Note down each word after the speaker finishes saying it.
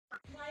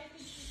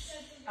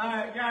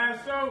Alright guys,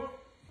 so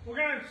we're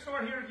going to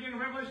start here again in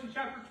Revelation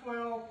chapter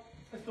 12.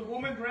 It's the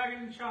woman,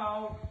 dragon, and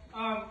child.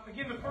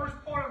 Again, the first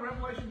part of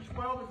Revelation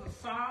 12 is a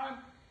sign.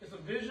 It's a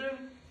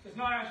vision. It's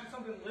not actually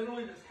something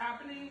literally that's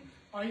happening.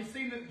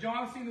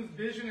 John's seen this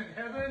vision in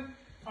heaven.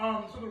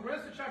 So the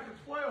rest of chapter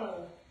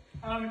 12,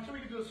 until we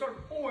get to a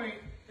certain point,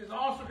 is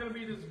also going to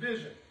be this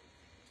vision.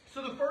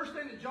 So the first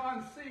thing that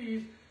John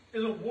sees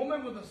is a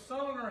woman with a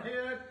sun on her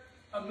head,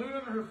 a moon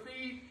on her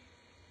feet,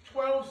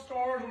 12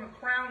 stars on a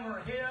crown on her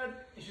head,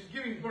 and she's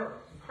giving birth.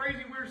 It's a crazy,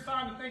 weird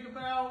sign to think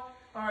about.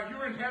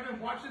 You're in heaven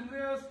watching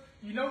this.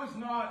 You know it's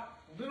not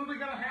literally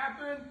going to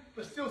happen,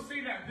 but still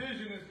seeing that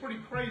vision is pretty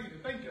crazy to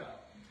think of.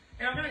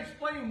 And I'm going to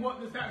explain what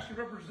this actually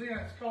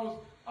represents, because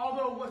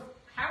although what's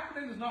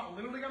happening is not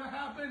literally going to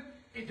happen,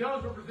 it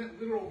does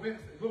represent literal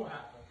events that will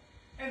happen.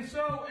 And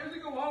so, as we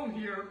go on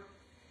here,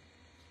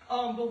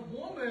 the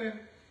woman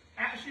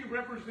actually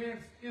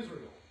represents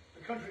Israel,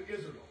 the country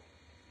Israel.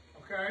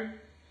 Okay?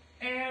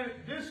 And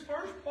this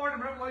first part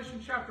of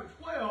Revelation chapter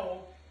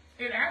 12,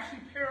 it actually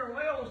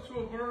parallels to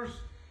a verse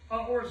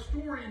or a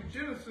story in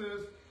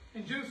Genesis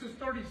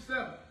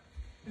 37.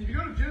 And if you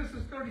go to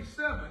Genesis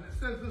 37, it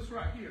says this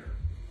right here.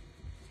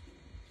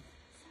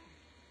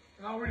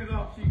 And I'll read it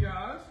off to you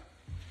guys.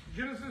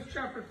 Genesis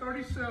chapter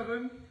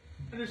 37,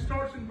 and it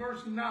starts in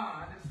verse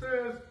 9. It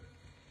says,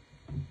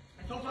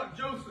 it talks about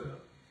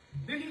Joseph.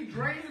 Then he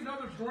drained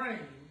another drain,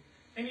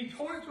 and he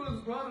told it to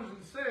his brothers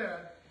and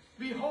said,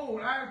 Behold,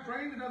 I have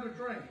drained another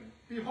drain.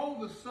 Behold,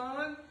 the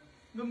sun,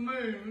 the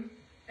moon,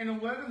 and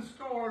 11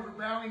 stars are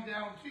bowing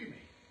down to me.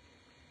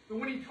 But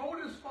when he told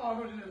his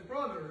fathers and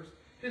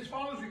his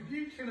fathers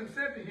rebuked him and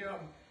said to him,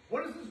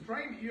 What is this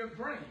drain that you have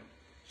drained?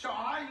 Shall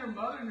I and your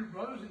mother and your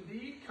brothers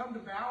indeed come to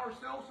bow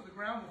ourselves to the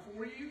ground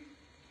before you?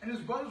 And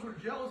his brothers were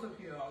jealous of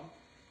him,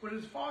 but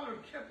his father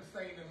kept the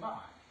saying in mind.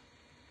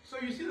 So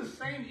you see the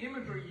same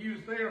imagery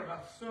used there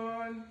about the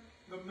sun,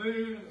 the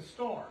moon, and the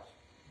stars.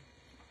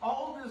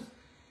 All of this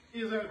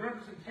is a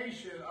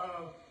representation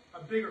of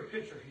a bigger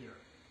picture here.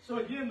 So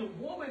again, the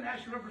woman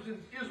actually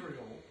represents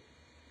Israel.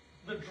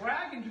 The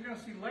dragon you're going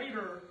to see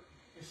later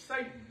is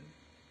Satan.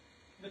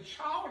 The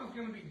child is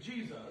going to be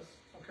Jesus,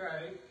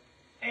 okay?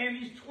 And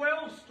these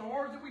 12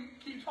 stars that we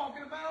keep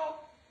talking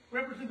about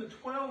represent the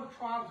 12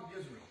 tribes of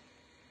Israel.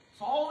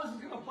 So all this is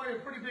going to play a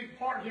pretty big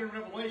part here in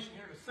Revelation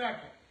here in a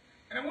second.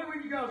 And I want to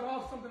read you guys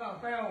off something I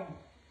found.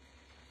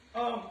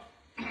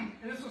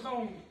 And this is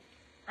on,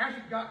 I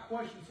actually got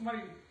questions.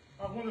 Somebody,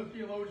 one of the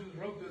theologians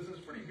wrote this. It's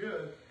pretty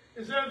good.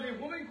 It says, a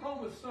woman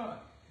clothed with sun.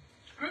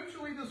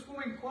 Scripturally, this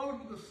woman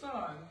clothed with the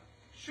sun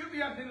should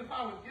be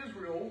identified with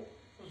Israel,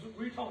 as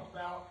we talked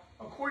about,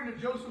 according to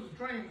Joseph's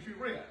dream, which we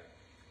read.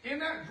 In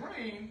that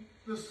dream,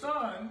 the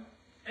sun,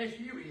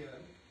 S-U-N,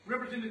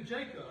 represented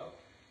Jacob.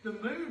 The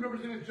moon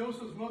represented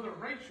Joseph's mother,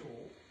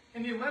 Rachel.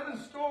 And the 11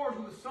 stars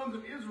were the sons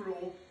of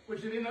Israel,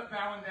 which had ended up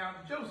bowing down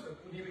to Joseph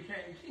when he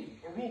became king,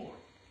 or ruler.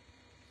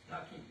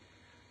 Not king.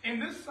 In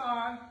this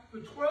sign,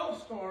 the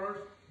 12 stars,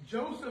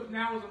 Joseph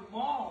now is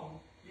among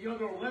the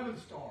other 11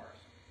 stars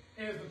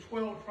as the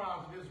 12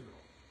 tribes of Israel.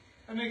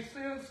 That makes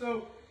sense?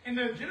 So, in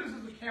the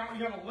Genesis account,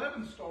 you have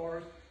 11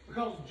 stars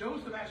because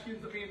Joseph actually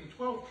ends up being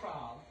the 12th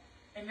tribe.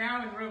 And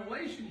now in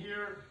Revelation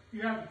here,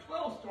 you have the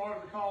 12 stars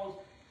because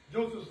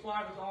Joseph's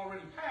life has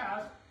already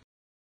passed.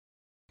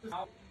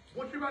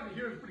 What you're about to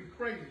hear is pretty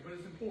crazy, but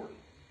it's important.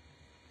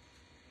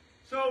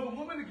 So the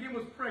woman again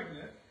was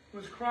pregnant,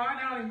 was crying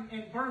out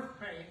in birth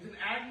pains and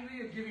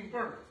agony of giving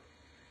birth.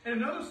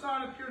 And another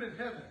sign appeared in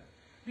heaven.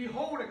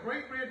 Behold, a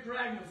great red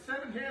dragon with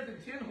 7 heads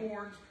and 10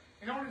 horns,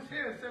 and on his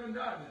head 7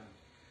 diadems.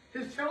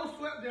 His tail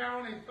swept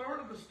down a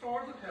third of the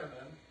stars of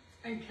heaven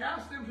and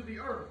cast them to the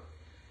earth.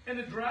 And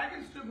the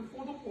dragon stood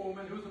before the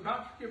woman who was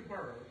about to give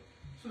birth,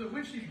 so that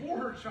when she bore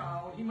her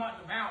child, he might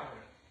devour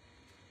it.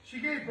 She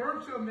gave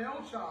birth to a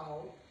male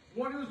child,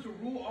 one who is to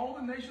rule all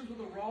the nations with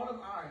a rod of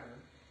iron,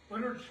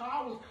 when her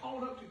child was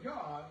called up to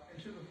God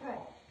and to the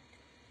throne.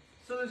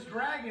 So this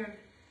dragon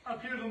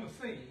appears on the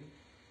scene.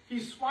 He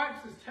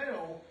swipes his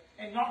tail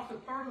and knocks a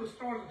third of the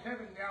stars of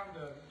heaven down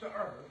to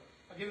earth.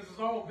 Again, this is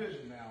all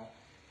vision now.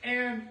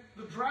 And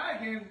the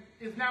dragon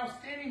is now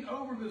standing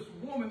over this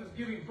woman that's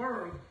giving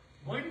birth,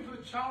 waiting for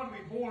the child to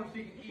be born so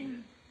he can eat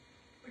it.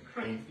 It's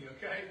crazy,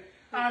 okay?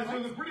 So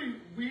it's a pretty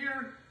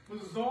weird,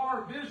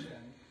 bizarre vision.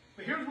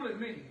 But here's what it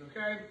means,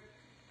 okay?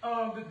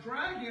 The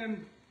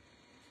dragon,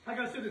 like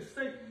I said, is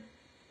Satan.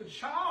 The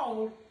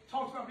child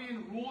talks about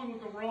being ruling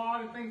with the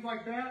rod and things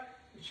like that.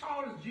 The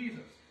child is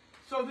Jesus.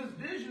 So this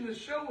vision is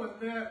showing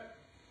that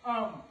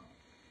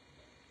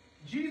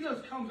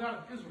Jesus comes out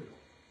of Israel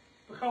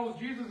because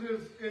Jesus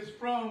is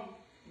from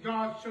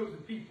God's chosen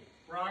people,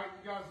 right?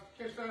 You guys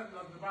catch that in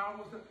the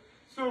Bible?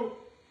 So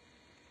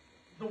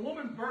the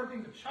woman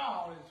birthing the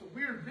child, it's a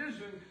weird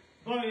vision,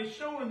 but it's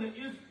showing that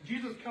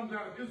Jesus comes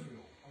out of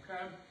Israel,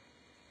 okay?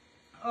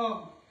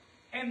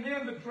 And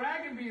then the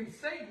dragon being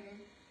Satan,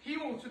 he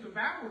wants to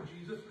devour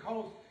Jesus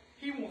because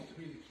he wants to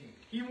be the king.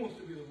 He wants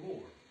to be the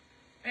Lord.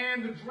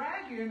 And the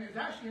dragon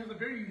actually has a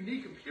very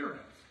unique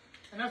appearance.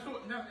 And that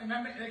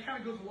kind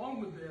of goes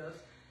along with this,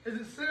 As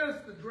it says,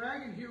 the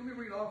dragon here, let me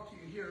read off to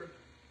you here.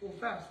 We'll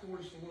fast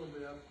forward just a little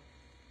bit.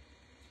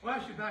 We'll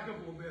actually back up a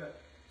little bit.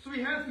 So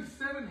he has these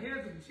 7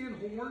 heads and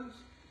 10 horns,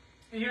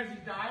 and he has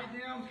these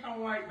diadems, kind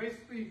of like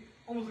basically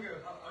almost like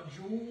a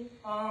jewel.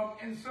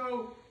 And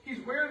so he's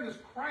wearing this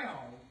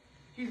crown.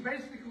 He's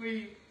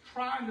basically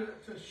trying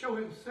to show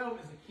himself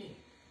as a king.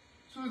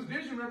 So this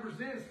vision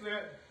represents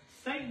that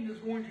Satan is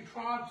going to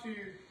try to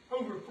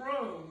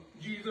overthrow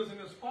Jesus and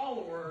his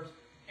followers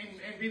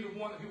and be the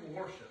one that people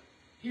worship.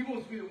 He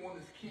wants to be the one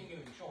that's king and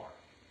in charge.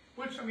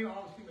 Which, I mean,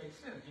 obviously makes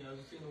sense, as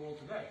you see in the world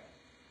today.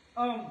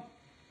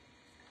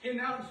 And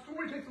now the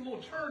story takes a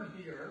little turn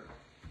here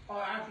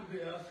after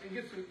this. It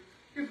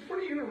gets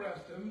pretty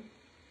interesting.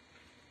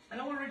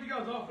 And I want to read you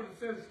guys off what it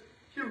says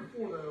here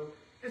before, though.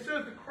 It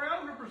says, the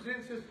crown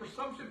represents his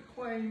presumptive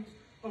claims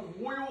of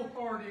royal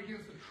authority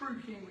against the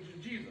true king, which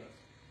is Jesus.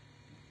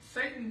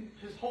 Satan,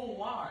 his whole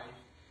life,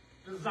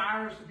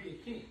 desires to be a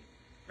king.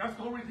 That's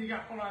the whole reason he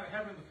got thrown out of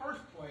heaven in the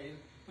first place,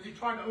 was he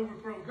tried to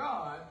overthrow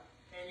God,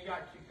 and he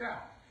got kicked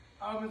out.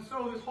 And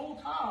so this whole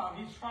time,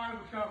 he's trying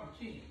to become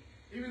a king,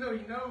 even though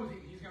he knows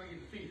he's going to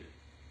get defeated.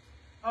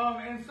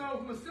 And so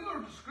from a similar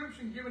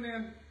description given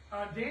in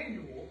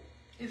Daniel,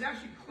 it's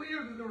actually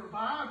clear that the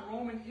revived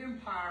Roman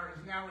Empire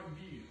is now in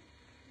view.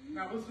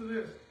 Now listen to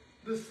this.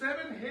 The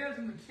 7 heads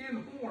and the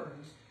 10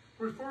 horns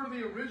refer to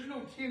the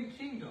original 10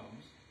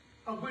 kingdoms,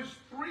 of which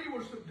 3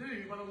 were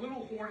subdued by the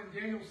little horn in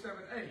Daniel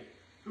 7:8,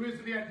 who is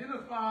to be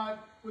identified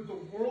with the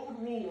world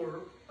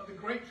ruler of the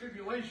Great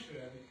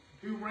Tribulation,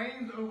 who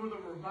reigns over the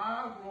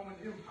revived Roman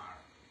Empire.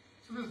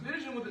 So this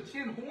vision with the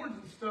 10 horns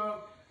and stuff,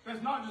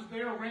 that's not just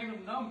their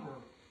random number.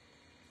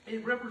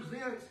 It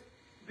represents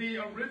the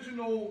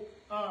original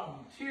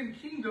 10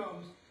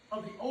 kingdoms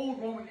of the old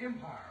Roman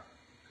Empire.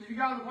 Because you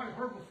guys have probably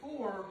heard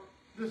before,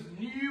 this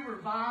new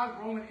revived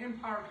Roman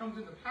Empire comes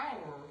into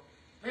power.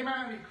 They might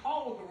not be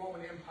called the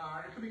Roman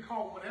Empire, it could be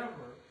called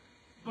whatever,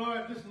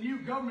 but this new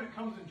government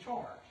comes in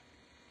charge.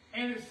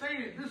 And it's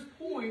saying at this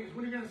point is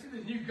when you're going to see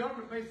this new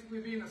government basically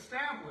being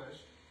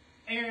established,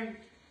 and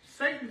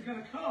Satan's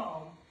going to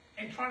come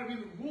and try to be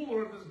the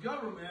ruler of this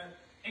government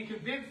and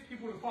convince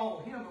people to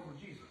follow him over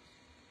Jesus.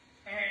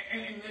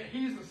 And that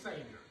he's the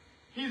Savior.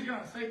 He's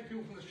going to save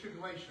people from this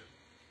tribulation.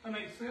 That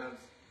makes sense?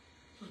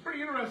 So it's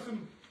pretty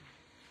interesting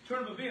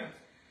turn of events.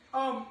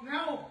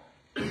 Now,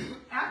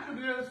 after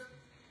this,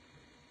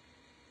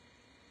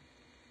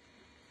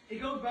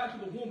 it goes back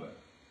to the woman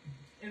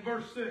in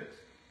verse 6.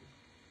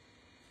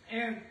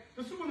 And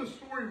this is when the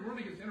story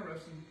really gets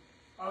interesting.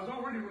 It's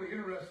already really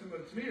interesting,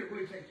 but to me it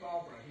really takes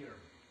off right here.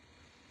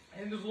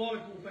 And there's a lot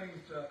of cool things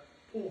to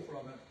pull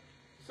from it.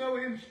 So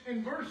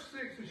in verse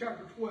 6 in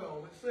chapter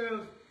 12, it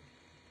says,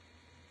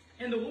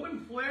 and the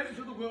woman fled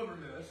into the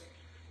wilderness,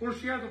 where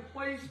she has a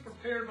place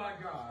prepared by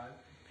God,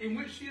 in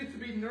which she is to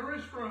be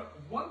nourished for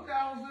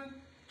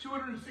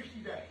 1,260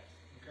 days.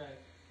 Okay?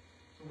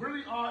 So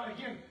really odd.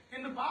 Again,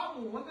 in the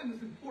Bible, one thing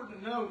that's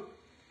important to note,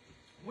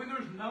 when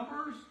there's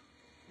numbers,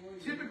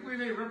 typically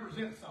they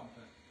represent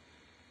something.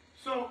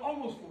 So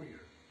almost 4 years.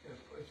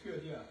 It's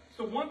good, yeah.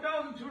 So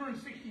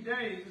 1,260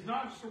 days is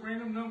not just a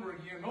random number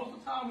again. Most of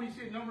the time when you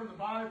see a number in the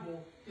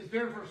Bible, it's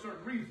there for a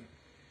certain reason.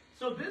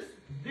 So this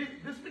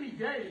many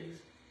days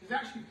is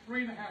actually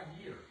 3.5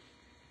 years.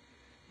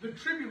 The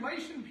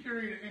tribulation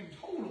period in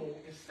total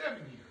is 7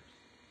 years.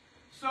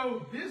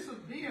 So this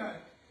event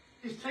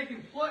is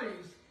taking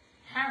place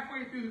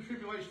halfway through the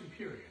tribulation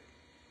period.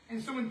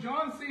 And so when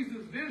John sees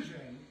this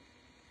vision,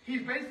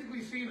 he's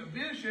basically seeing a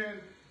vision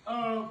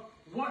of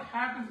what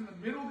happens in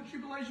the middle of the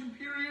tribulation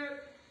period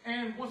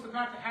and what's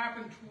about to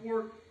happen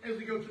toward as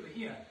we go to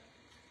the end.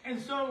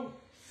 And so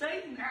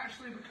Satan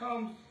actually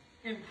becomes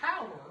in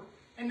power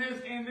in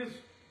this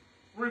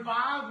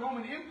revived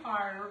Roman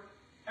Empire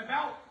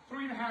about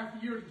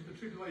 3.5 years into the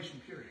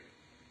tribulation period.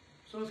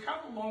 So it's kind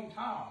of a long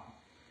time.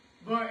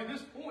 But at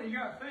this point, you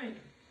got to think,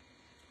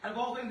 out of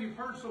all things we've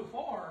heard so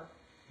far,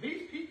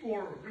 these people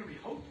are going to be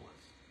hopeless.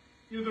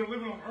 They're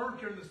living on earth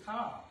during this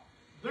time.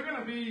 They're going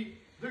to be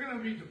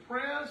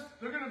depressed.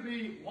 They're going to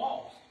be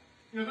lost.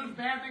 There's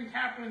bad things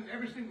happening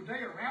every single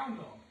day around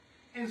them.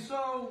 And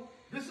so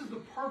this is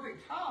the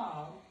perfect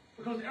time,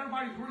 because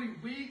everybody's really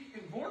weak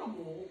and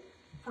vulnerable,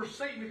 for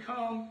Satan to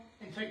come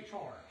and take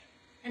charge.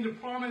 And to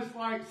promise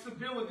like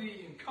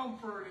stability and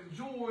comfort and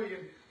joy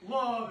and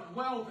love and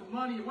wealth and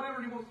money and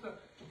whatever he wants to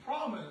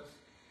promise.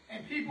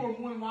 And people are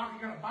more than likely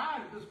going to buy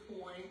it at this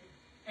point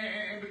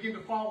and begin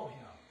to follow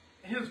him.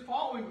 And his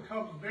following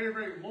becomes very,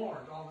 very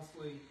large,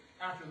 obviously,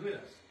 after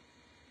this.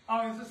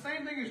 It's the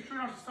same thing is true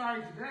in our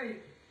society today.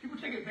 People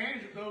take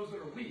advantage of those that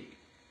are weak.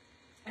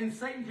 And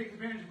Satan takes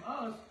advantage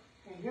of us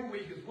when we're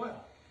weak as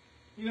well.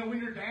 When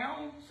you're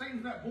down,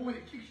 Satan's that boy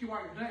that kicks you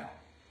while you're down.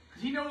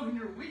 Because he knows when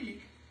you're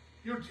weak,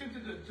 you're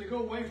tempted to go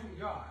away from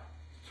God,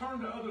 to turn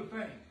to other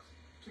things,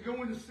 to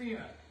go into sin.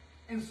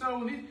 And so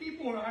when these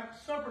people have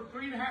suffered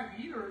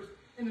 3.5 years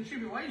in the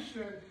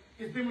tribulation,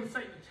 it's been when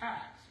Satan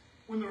attacks,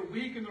 when they're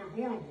weak and they're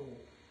vulnerable,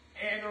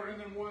 and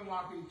they're more than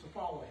likely to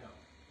follow him.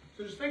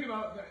 So just think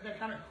about that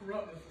kind of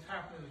corruptness that's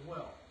happening as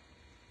well.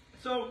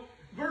 So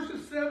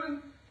verses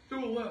 7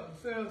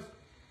 2:11 says,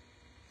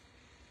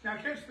 now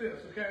catch this,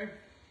 okay?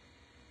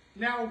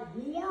 Now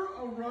war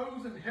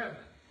arose in heaven.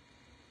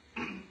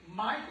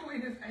 Michael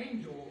and his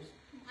angels.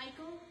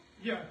 Michael?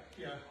 Yeah.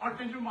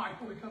 Archangel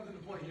Michael, that comes into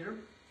play here.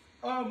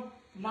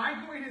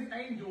 Michael and his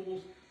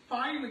angels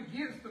fighting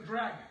against the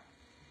dragon.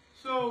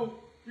 So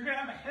you're going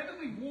to have a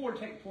heavenly war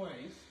take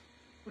place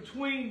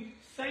between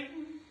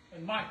Satan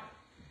and Michael.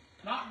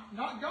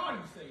 Not God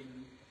and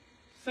Satan.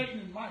 Satan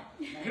and Michael.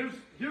 Now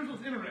here's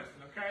what's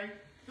interesting, okay?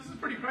 This is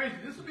pretty crazy.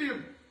 This would be a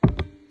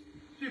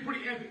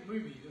pretty epic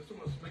movie.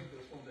 Someone's make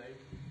this one day.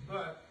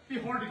 But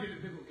it'd be hard to get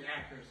it biblically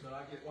accurate, so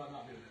I get why I'm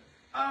not doing it.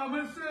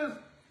 But it says,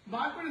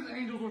 Michael and his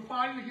angels were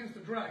fighting against the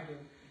dragon,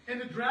 and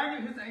the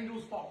dragon and his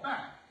angels fought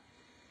back.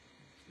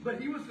 But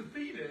he was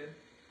defeated,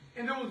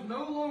 and there was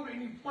no longer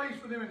any place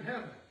for them in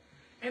heaven.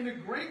 And the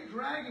great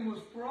dragon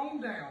was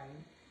thrown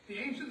down, the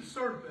ancient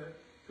serpent,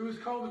 who is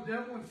called the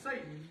devil and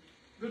Satan,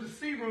 the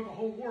deceiver of the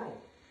whole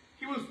world.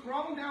 He was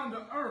thrown down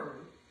to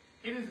earth,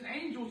 and his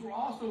angels were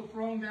also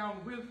thrown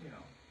down with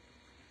him.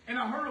 And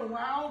I heard a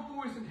loud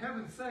voice in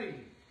heaven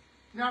saying,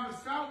 now the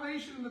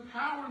salvation and the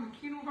power and the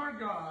kingdom of our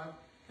God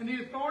and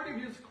the authority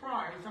of his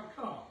Christ have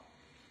come.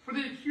 For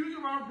the accuser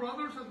of our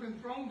brothers has been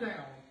thrown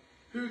down,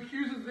 who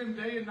accuses them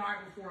day and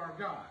night before our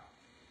God.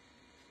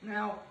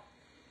 Now,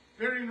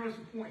 very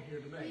interesting point here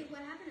to make. Wait,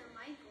 what happened to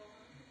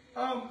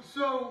Michael?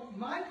 So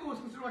Michael is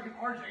considered like an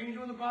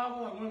archangel in the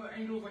Bible, like one of the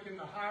angels like in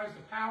the highest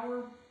of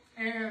power.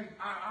 And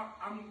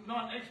I'm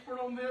not an expert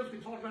on this. We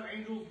talked about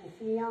angels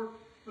before,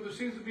 but there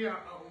seems to be a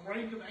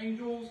rank of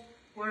angels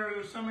where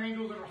there's some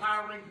angels that are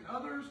higher ranked than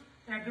others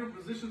and have different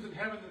positions in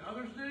heaven than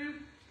others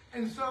do.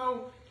 And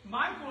so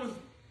Michael is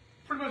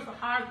pretty much the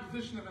highest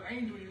position of an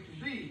angel you can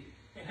be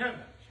in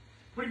heaven.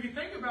 But if you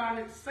think about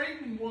it,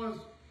 Satan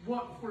was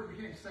what before he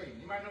became Satan?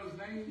 You might know his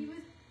name? He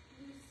was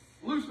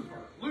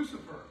Lucifer.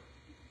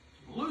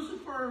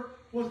 Lucifer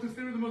was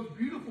considered the most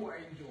beautiful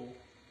angel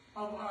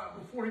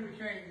before he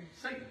became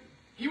Satan.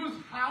 He was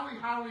highly,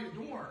 highly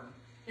adorned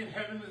in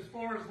heaven as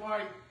far as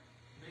like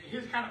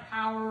his kind of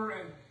power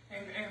and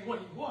what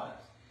he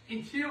was,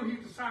 until he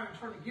decided to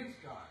turn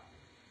against God.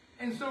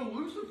 And so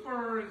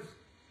Lucifer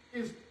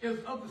is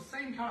of the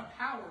same kind of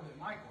power that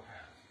Michael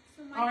has.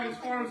 So Michael's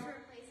as far as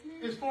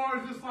replacement? as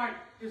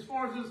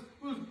far as this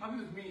I think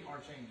there's many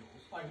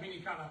archangels, like many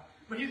kind of,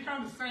 but he's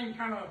kind of the same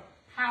kind of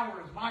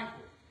power as Michael.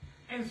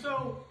 And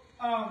so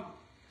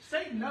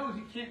Satan knows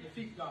he can't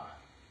defeat God.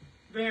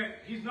 That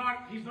he's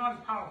not as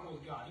powerful as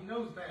God. He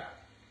knows that.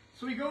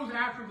 So he goes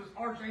after this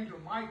archangel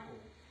Michael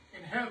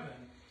in heaven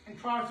and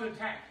tries to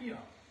attack him.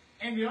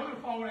 And the other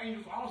fallen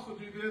angels also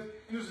do this.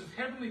 And there's this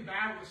heavenly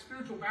battle, a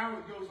spiritual battle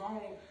that goes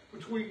on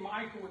between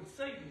Michael and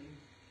Satan.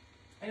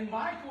 And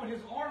Michael and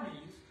his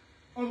armies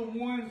are the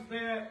ones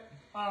that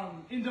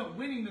end up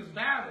winning this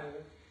battle.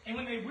 And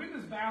when they win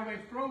this battle, they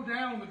throw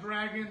down the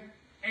dragon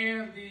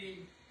and the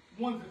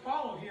ones that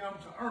follow him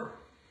to earth.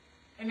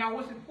 And now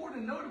what's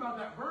important to note about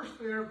that verse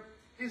there,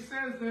 it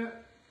says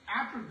that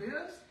after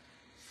this,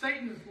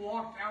 Satan is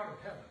locked out of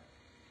heaven.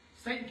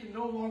 Satan can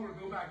no longer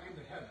go back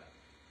into heaven.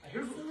 Now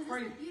here's what's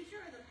crazy. Is this the future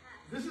or the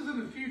past? This is in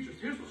the future.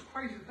 Here's what's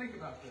crazy to think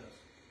about this.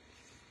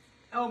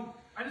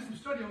 I did some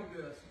study on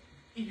this.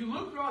 If you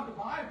look throughout the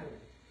Bible,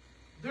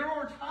 there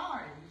are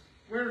times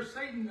where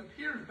Satan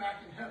appears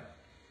back in heaven.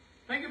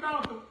 Think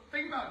about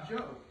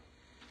Job.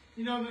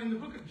 You know, in the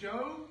book of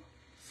Job,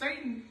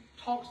 Satan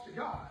talks to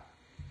God.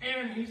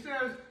 And he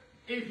says,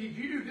 if you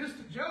do this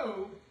to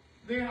Job,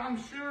 then I'm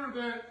sure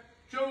that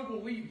Job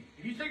will leave you.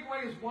 If you take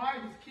away his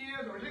wife, his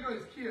kids, or take away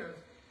his kids,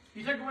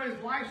 you take away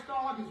his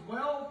livestock, his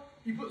wealth,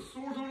 you put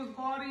swords on his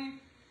body,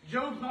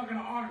 Job's not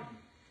going to honor you.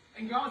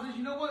 And God says,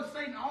 you know what,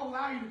 Satan, I'll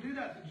allow you to do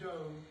that to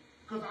Job,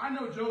 because I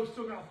know Job's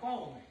still going to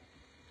follow me.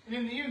 And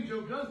in the end,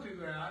 Job does do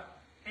that,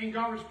 and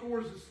God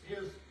restores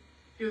his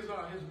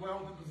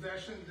wealth and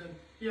possessions, and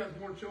he has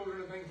more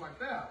children and things like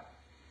that.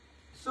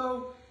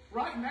 So,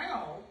 right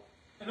now,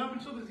 and up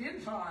until the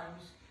end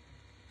times,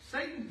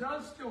 Satan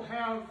does still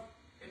have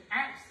an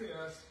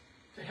access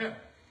to heaven.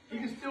 He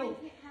can still.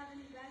 He can't have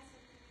any bad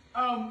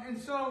stuff.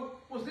 And so,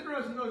 what's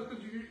interesting though is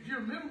because if you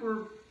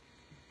remember,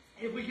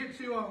 if we get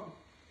to I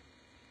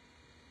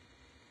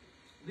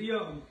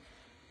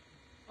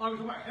was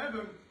talking about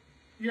heaven,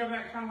 you have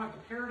that kind of like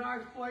the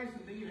paradise place,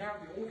 and then you have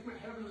the ultimate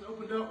heaven that's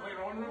opened up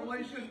later on in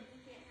Revelation. He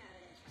can't have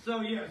it.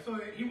 So yeah, so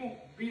he won't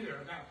be there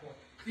at that point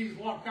because he's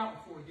locked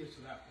out before he gets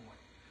to that point.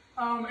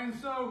 And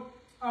so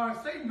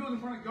Satan goes in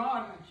front of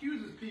God and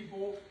accuses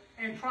people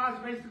and tries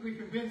to basically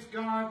convince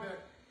God that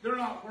they're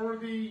not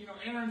worthy. You know,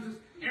 Aaron's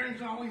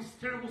done all these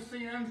terrible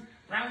sins.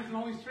 Bradley's done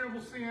all these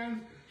terrible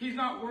sins. He's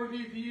not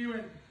worthy of you,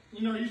 and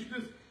you know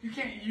you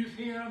can't use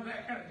him.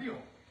 That kind of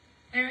deal.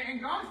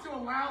 And God still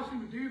allows him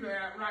to do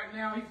that right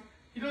now.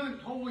 He doesn't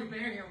totally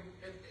ban him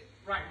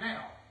right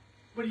now,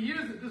 but he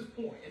is at this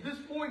point. At this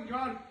point,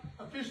 God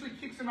officially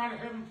kicks him out of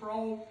heaven for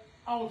all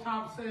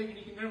time's sake, and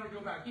he can never go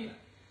back in.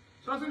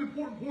 So that's an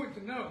important point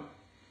to note.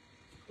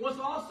 What's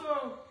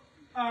also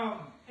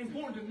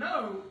important to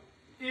know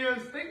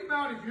is think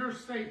about if you're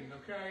Satan,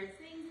 okay?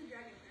 Satan's a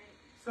dragon, right?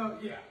 So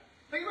yeah,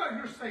 think about if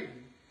you're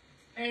Satan,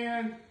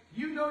 and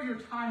you know your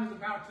time is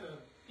about to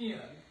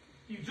end.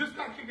 You just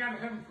got kicked out of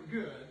heaven for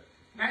good.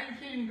 Now you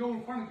can't even go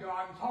in front of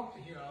God and talk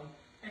to him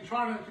and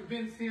try to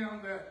convince him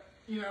that,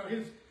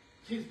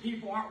 his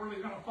people aren't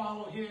really going to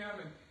follow him,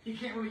 and he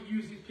can't really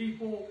use these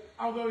people.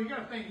 Although you got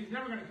to think he's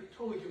never going to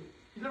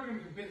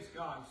convince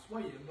God and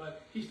sway him,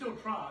 but he still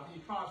tries. He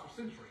tries for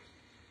centuries.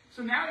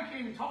 So now he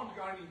can't even talk to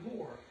God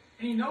anymore,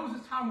 and he knows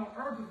his time on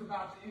earth is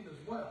about to end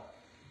as well.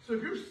 So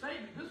if you're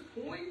Satan at this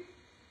point,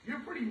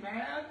 you're pretty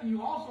mad, and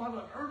you also have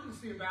an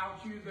urgency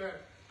about you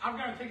that I've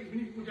got to take as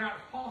many people down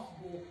as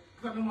possible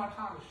because I know my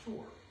time is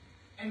short.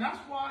 And that's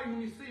why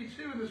when you see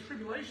too in this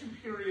tribulation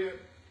period,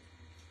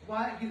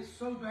 why it gets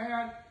so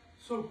bad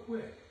so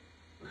quick.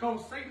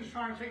 Because Satan's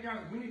trying to take down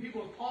as many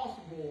people as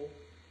possible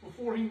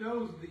before he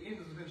knows that the end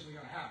is eventually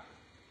going to happen.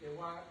 Yeah,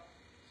 why?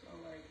 So,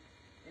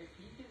 if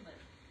he can,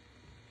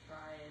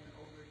 try and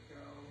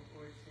overthrow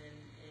or sin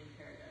in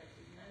paradise,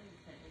 isn't that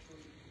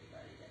technically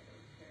anybody that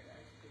goes to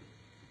paradise could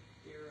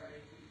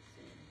theoretically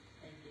sin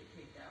and get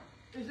kicked out?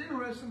 It's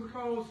interesting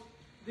because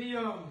the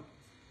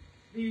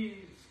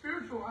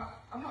spiritual,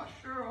 I'm not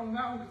sure on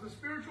that one, because the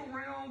spiritual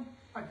realm,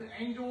 like the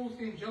angels,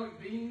 the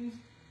angelic beings,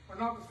 are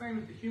not the same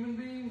as the human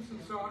beings,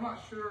 and so I'm not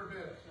sure if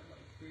it.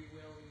 Free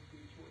will and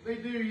free choice. They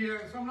do,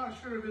 yeah. So I'm not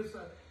sure if it's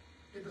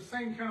the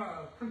same kind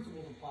of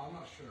principles apply. I'm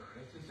not sure.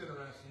 It's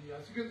interesting. Yeah,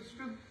 it's good.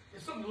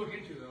 It's something to look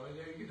into, though.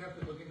 Yeah, you can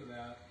definitely look into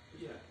that.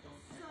 Yeah.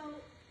 So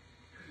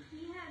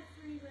he had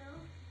free will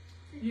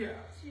to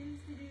choose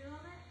to do all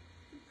that.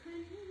 So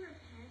couldn't he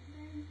repent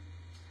then?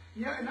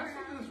 Yeah, and that's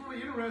something that's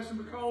really interesting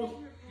because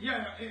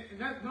and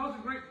that's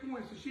a great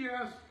point. So she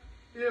asked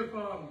if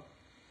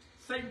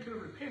Satan could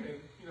have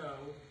repented,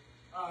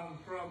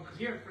 because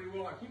he had free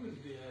will like humans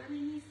did. I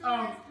mean, he still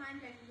has time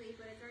technically,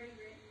 but it's already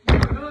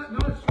written. No,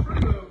 it's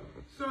true though.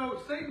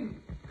 So Satan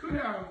could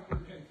have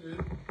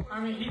repented. I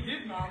mean, he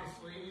didn't,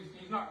 honestly.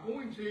 He's not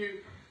going to.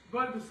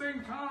 But at the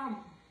same time,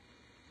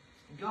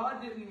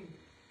 God didn't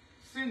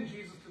send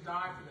Jesus to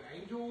die for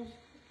the angels.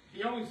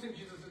 He only sent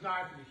Jesus to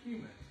die for the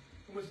humans.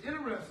 And what's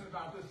interesting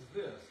about this is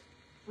this.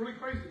 It's really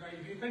crazy now.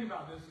 If you think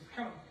about this, it's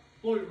kind of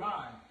blow your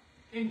mind.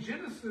 In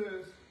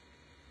Genesis,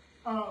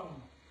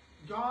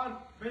 God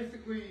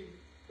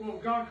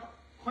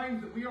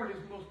claims that we are his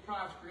most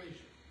prized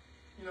creation.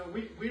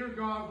 We are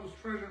God's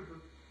most treasured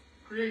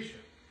creation.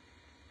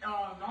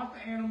 Not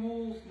the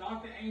animals,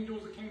 not the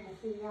angels that came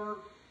before,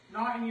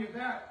 not any of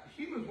that.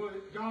 Humans were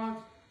God's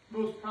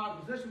most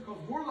prized possession because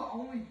we're the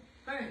only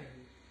thing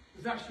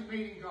that's actually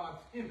made in God's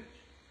image.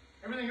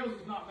 Everything else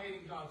is not made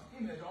in God's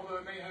image, although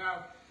it may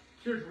have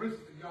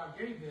characteristics that God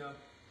gave them.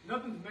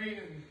 Nothing's made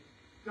in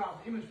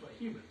God's image but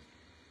humans.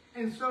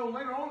 And so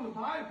later on in the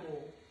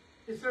Bible,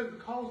 it says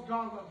because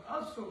God loved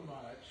us so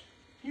much,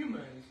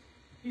 humans,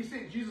 he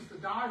sent Jesus to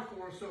die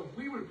for us, so if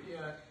we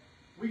repent,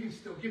 we can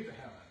still get to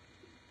heaven.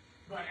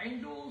 But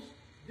angels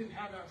didn't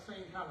have that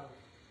same kind of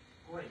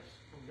grace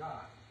from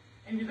God.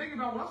 And you think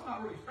about, well, that's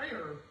not really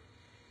fair.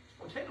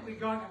 Well, technically,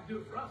 God didn't do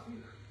it for us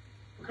either.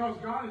 Because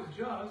God is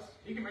just,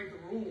 he can make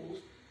the rules,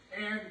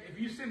 and if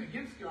you sin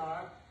against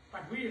God,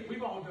 like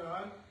we've all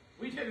done,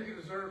 we technically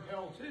deserve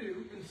hell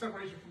too, in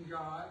separation from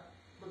God.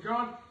 But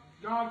God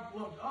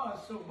loved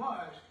us so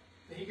much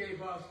that he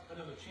gave us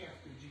another chance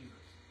through Jesus.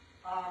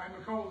 And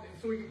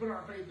so we can put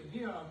our faith in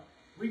him,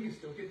 we can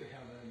still get to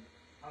heaven.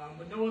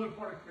 But no other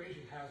part of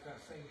creation has that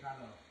same kind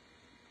of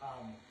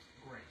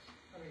grace.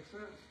 That makes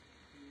sense?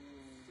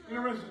 So,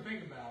 Interesting to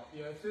think about.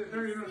 Yeah, it's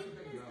very interesting to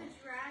think about. The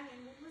dragon.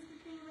 What was the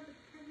thing about the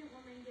pregnant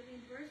woman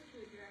giving birth to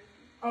a dragon?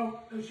 Oh,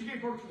 she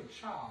gave birth to a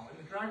child, and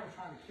the dragon was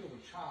trying to kill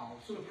the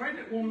child. So the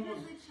pregnant woman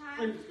because was... the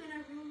child was going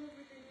to rule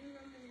over the new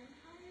Roman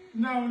Empire?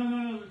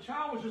 No. The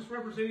child was just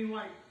representing,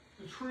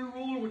 the true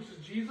ruler, which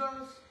is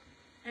Jesus.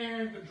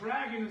 And the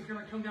dragon is going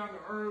to come down to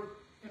earth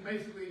and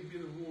basically be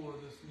the ruler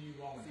of this new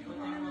Roman So the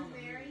Empire. woman was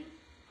Mary?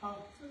 Huh?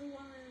 So the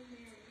woman was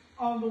Mary.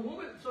 The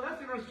woman, so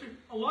that's interesting.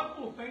 A lot of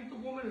people think the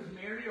woman is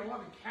Mary. A lot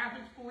of the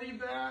Catholics believe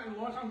that. And a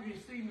lot of times when you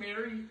see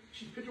Mary,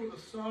 she's pictured with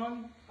the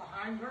sun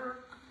behind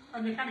her.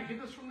 And they kind of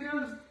get this from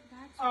this.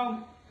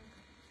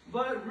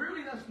 But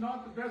really, that's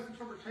not the best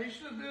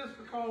interpretation of this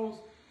because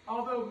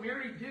although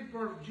Mary did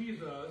birth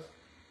Jesus,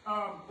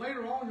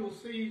 later on you'll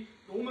see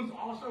the woman's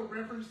also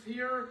referenced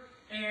here.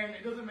 And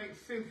it doesn't make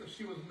sense if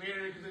she was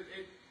Mary because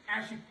it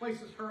actually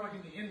places her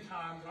in the end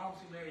times. And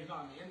obviously Mary's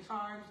not in the end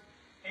times.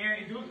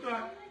 And if you look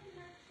at...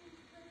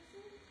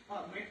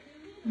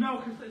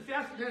 No, because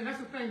that's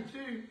the thing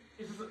too.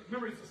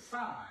 Remember, it's a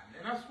sign,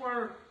 and that's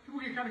where people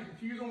get kind of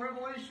confused on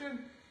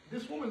Revelation.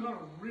 This woman's not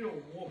a real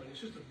woman;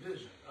 it's just a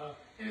vision,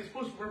 and it's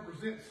supposed to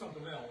represent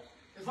something else.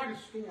 It's like a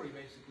story,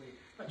 basically.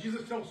 Like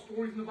Jesus tells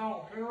stories in the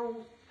Bible,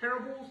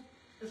 parables.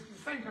 It's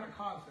the same kind of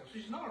concept.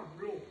 She's not a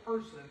real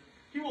person.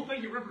 People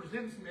think it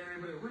represents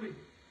Mary, but it really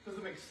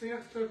doesn't make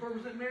sense to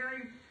represent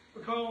Mary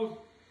because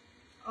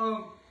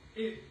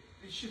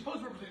she's supposed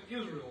to represent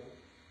Israel.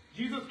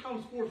 Jesus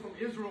comes forth from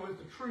Israel as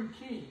the true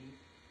king.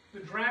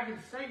 The dragon,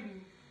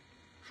 Satan,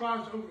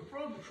 tries to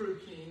overthrow the true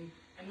king.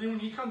 And then when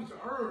he comes to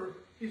earth,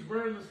 he's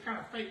wearing this kind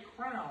of fake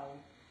crown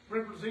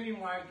representing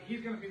like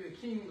he's going to be the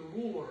king,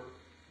 the ruler,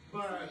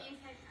 but He's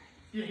the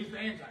Antichrist. yeah, he's the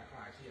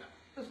Antichrist. Yeah,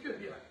 that's good.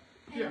 Yeah,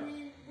 And yeah.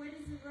 then what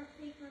is the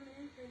fake Roman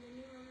Emperor, the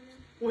new Roman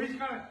Emperor? Well, he's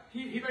kind of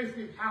he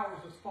basically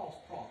empowers this false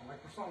prophet, like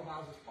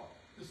personifies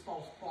this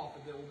false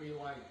prophet that will be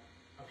like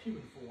of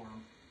human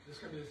form. This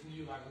going to be this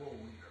new like world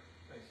leader,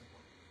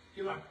 basically.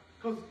 He like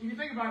because if you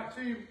think about it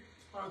too,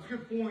 it's a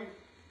good point.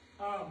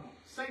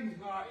 Satan's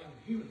not in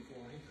human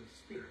form; he's a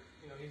spirit.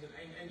 You know, he's an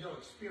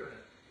angelic spirit.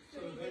 So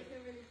he takes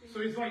over the So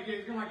he's like, yeah,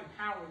 he's gonna like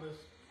empower this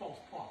false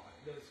prophet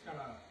that's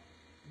gonna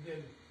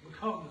then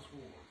become this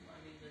ruler. I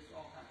mean, this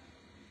all happened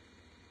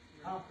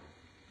Huh? on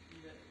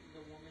the moon.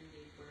 The woman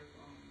gave birth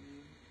on the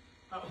moon.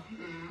 Oh.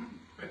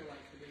 So,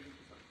 like, the baby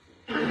was like,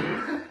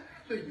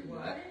 cool.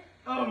 What?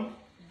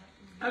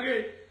 Okay.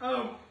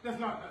 That's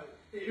not.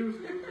 It was a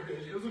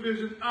vision. It was a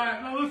vision. All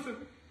right. Now listen.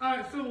 All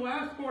right. So the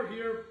last part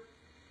here.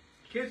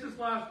 Catch this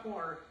last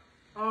part.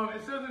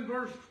 It says in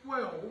verse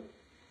 12.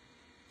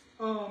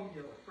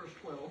 Verse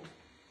 12.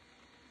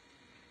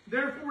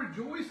 Therefore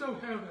rejoice, O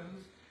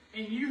heavens,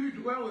 and you who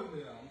dwell in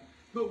them.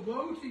 But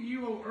woe to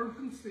you, O earth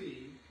and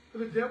sea, for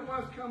the devil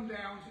has come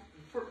down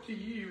to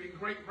you in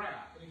great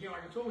wrath. And again,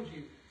 like I told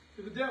you,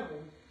 to the devil,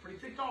 pretty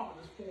ticked off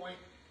at this point.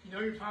 You know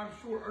your time's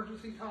short,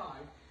 urgency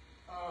time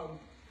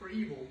for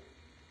evil,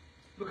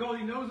 because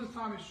he knows his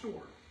time is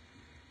short.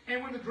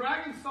 And when the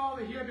dragon saw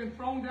that he had been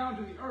thrown down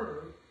to the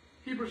earth,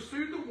 he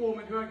pursued the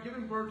woman who had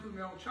given birth to the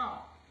male child.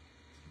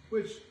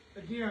 Which,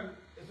 again,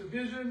 is a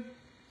vision.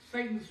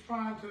 Satan's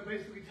trying to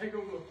basically take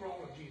over the throne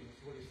of Jesus,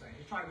 is what he's saying.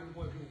 He's trying to be the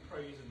one people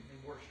praise and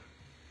worship.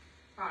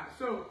 All right,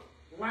 so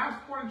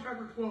last part in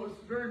chapter 12, this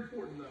is very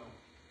important though.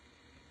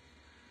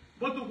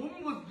 But the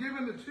woman was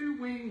given the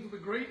two wings of the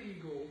great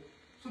eagle,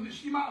 so that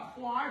she might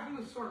fly from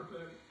the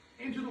serpent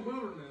into the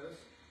wilderness,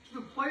 to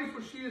the place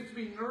where she is to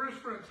be nourished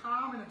for a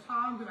time and a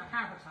time and a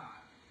half a time.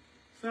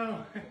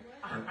 So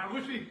I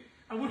wish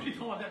we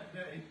taught that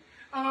today.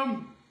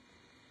 And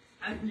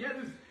yeah,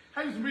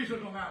 I did some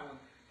research on that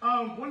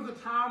one. What is a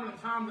time and a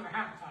time and a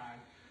half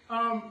a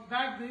time?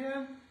 Back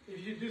then,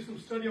 if you do some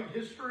study on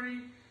history,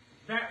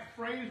 that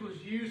phrase was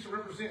used to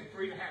represent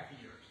 3.5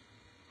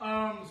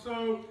 years.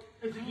 So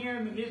it's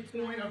again the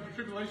midpoint of the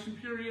tribulation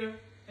period,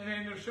 and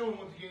then they're showing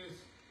once again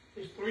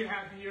it's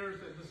 3.5 years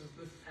that this is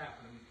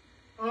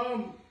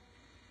happening.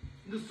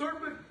 The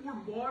serpent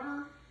poured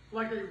water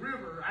like a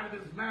river out of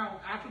his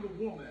mouth after the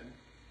woman,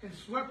 and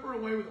swept her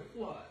away with a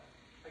flood.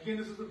 Again,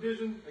 this is a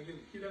vision. Again,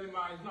 keep that in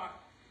mind. It's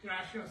not, you're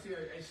not actually going to see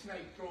a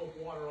snake throw up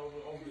water over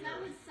the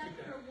That earth. was such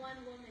for one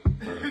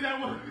woman.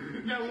 that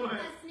was.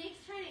 The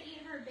snake's trying to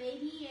eat her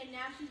baby, and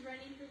now she's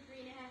running for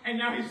 3.5 years. And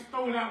now he's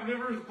throwing up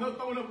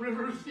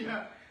rivers.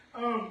 Yeah.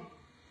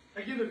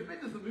 Again, if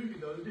this is a movie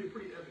though, it'd be a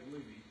pretty epic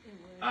movie.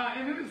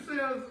 And then it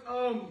says,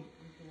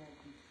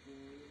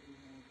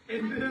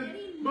 and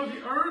then, but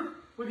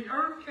the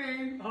earth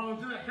came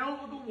to the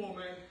help of the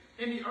woman,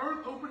 and the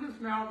earth opened its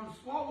mouth and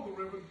swallowed the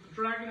river that the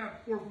dragon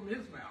had poured from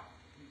his mouth.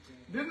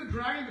 Then the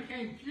dragon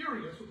became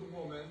furious with the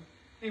woman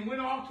and went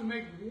off to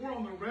make war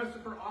on the rest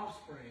of her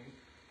offspring,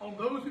 on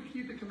those who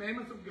keep the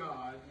commandments of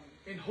God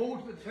and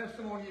hold to the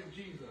testimony of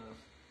Jesus.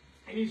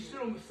 And he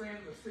stood on the sand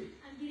of the sea.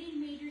 I'm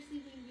getting major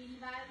Sleeping Beauty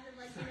vibes of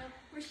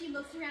where she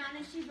looks around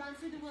and she runs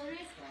through the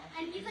wilderness,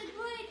 and he's like,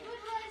 when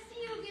will I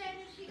see you again?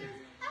 And she goes,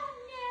 oh,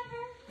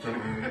 never.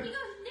 And he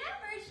goes,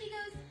 never. And she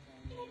goes,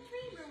 in a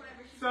dream or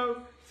whatever.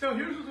 So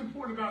here's what's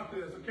important about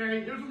this,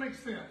 okay? Here's what makes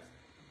sense.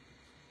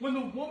 When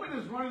the woman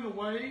is running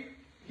away,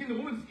 again, the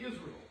woman's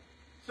Israel.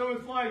 So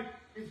it's like,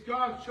 it's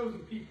God's chosen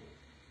people.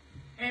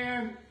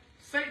 And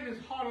Satan is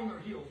hot on their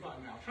heels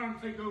right now, trying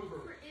to take over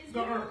For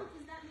Israel, the earth.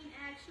 does that mean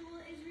actual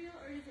Israel,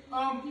 or does it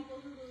mean people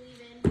who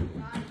believe in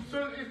God?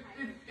 So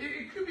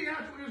it could be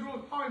actual Israel.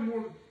 It's probably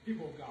more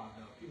people of God,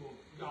 though.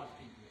 God's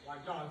people.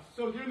 Like God.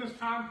 So during this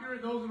time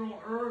period, those that are on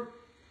earth,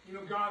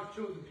 God's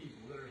chosen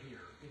people that are here.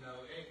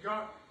 And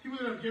God, people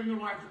that have given their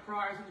life to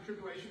Christ in the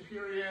tribulation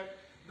period,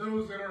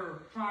 those that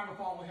are trying to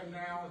follow him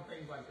now and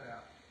things like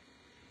that.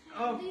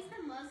 At least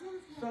the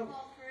Muslims will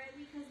fall for it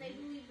because they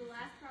believe the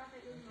last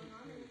prophet was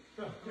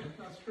Muhammad.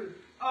 That's true.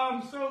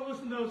 So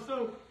listen though.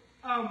 So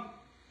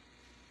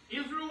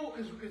Israel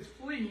is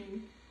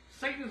fleeing.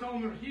 Satan is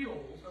on their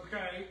heels.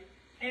 Okay,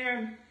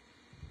 and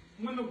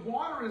when the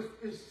water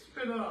is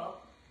spit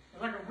up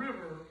like a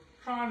river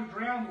trying to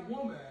drown the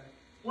woman,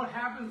 what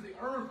happens? The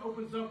earth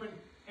opens up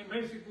and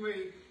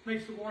basically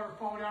makes the water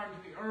fall down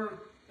into the earth,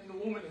 and the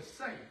woman is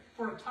safe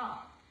for a time.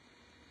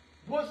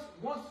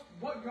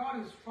 What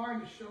God is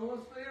trying to show us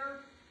there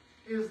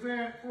is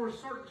that for a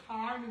certain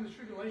time in the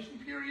tribulation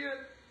period,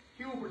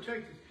 he will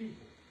protect his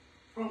people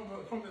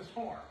from this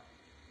harm.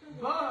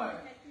 The water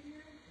protected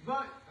her? The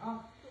water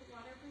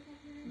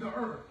protected her? The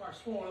earth, like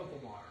swallowed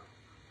up the water.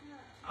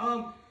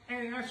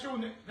 And that's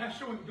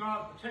showing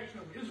God's protection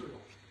of Israel.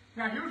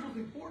 Now here's what's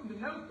important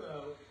to note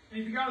though, and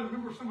if you got to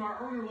remember some of our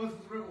earlier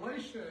lessons of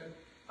Revelation,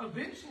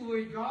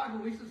 eventually God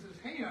releases his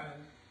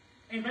hand,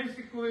 and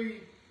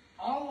basically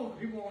all of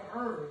the people on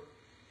earth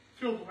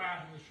feel the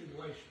wrath of this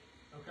tribulation.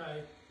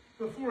 Okay?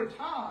 But for a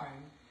time,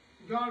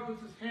 God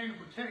puts his hand to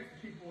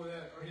protect the people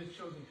that are his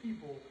chosen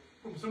people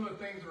from some of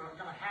the things that are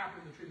going to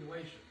happen in the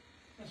tribulation.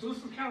 And so this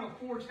is kind of a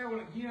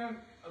foretelling again,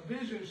 a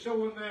vision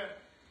showing that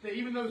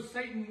even though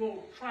Satan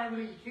will try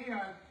everything he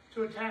can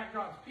to attack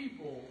God's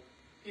people,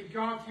 if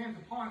God's hand's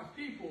upon his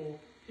people,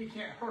 he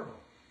can't hurt them.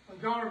 When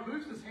God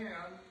removes his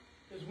hand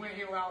is when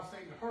he allows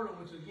Satan to hurt them,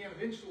 which again,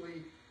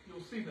 eventually,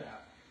 you'll see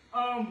that.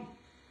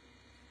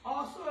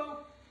 Also,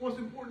 what's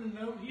important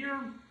to note here,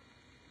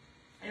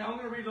 and I'm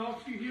going to read it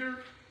off to you here.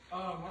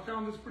 I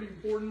found this pretty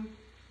important.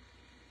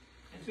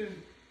 It's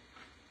in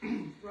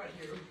right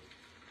here.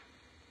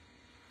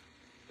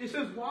 It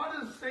says, why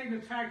does Satan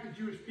attack the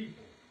Jewish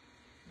people?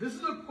 This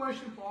is a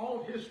question for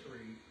all of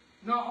history,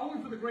 not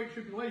only for the Great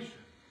Tribulation.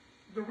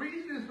 The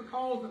reason is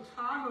because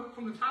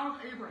from the time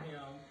of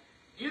Abraham,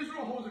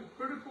 Israel holds a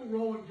critical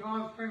role in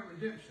God's plan of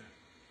redemption.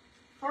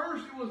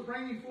 First, it was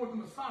bringing forth the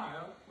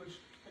Messiah, which,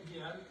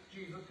 again,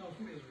 Jesus comes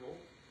from Israel.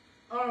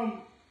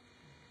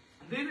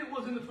 Then it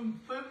was in the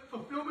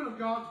fulfillment of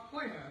God's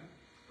plan,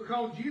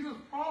 because Jesus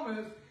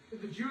promised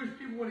that the Jewish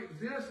people would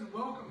exist and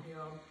welcome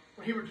him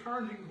when he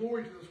returns in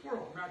glory to this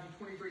world, Matthew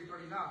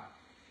 23:39.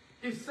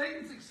 If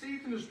Satan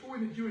succeeds in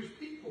destroying the Jewish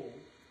people,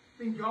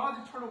 then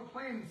God's eternal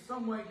plan in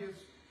some way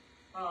gets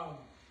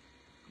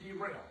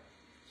derailed.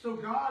 So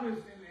God is,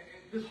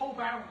 in this whole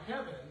battle in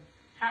heaven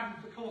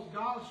happens because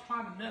God's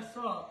trying to mess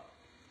up,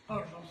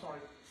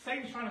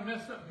 Satan's trying to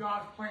mess up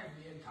God's plan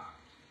for the end times.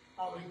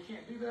 Although he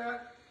can't do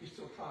that, he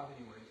still tries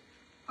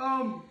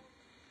anyways.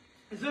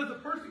 It says the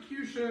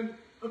persecution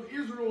of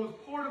Israel is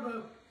part of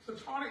a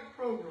satanic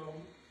program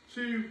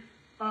to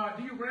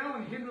derail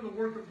and hinder the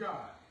work of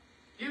God.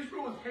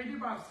 Israel is hated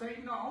by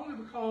Satan not only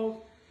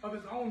because of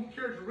his own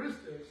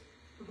characteristics,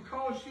 but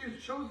because she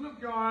is chosen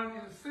of God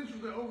and essential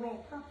to the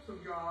overall purpose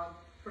of God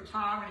for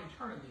time and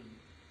eternity.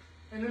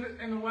 And then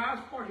in the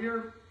last part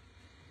here,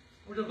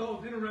 which I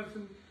thought was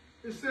interesting,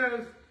 it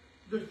says,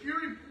 the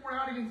fury poured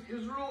out against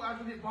Israel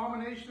after the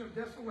abomination of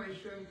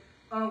desolation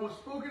was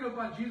spoken of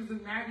by Jesus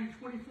in Matthew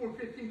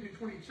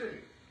 24:15-22.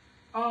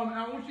 And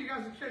I want you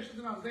guys to catch this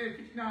in Isaiah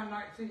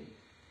 59:19.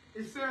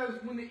 It says,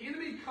 when the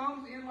enemy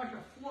comes in like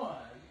a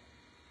flood,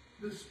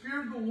 the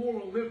Spirit of the Lord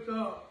will lift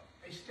up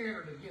a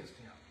standard against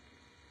him.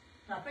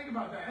 Now think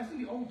about that. That's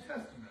in the Old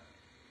Testament.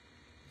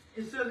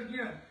 It says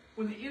again,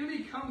 when the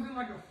enemy comes in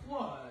like a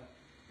flood,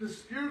 the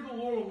Spirit of the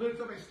Lord will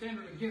lift up a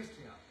standard against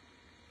him.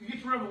 You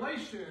get to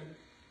Revelation,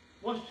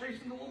 what's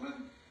chasing the woman?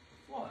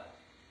 The flood.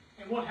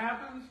 And what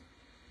happens?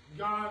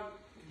 God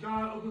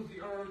opens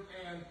the earth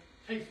and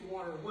takes the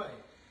water away.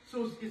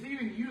 So it's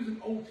even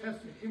using Old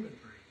Testament imagery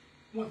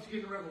once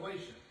you get to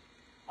Revelation.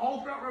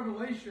 All throughout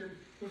Revelation,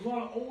 there's a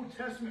lot of Old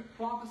Testament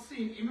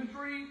prophecy and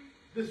imagery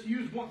that's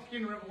used once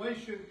again in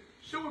Revelation,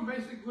 showing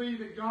basically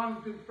that God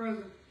has been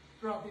present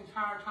throughout the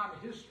entire time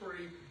of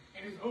history,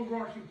 and his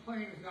overarching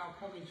plan is now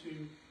coming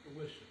to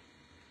fruition.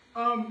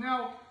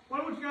 Now,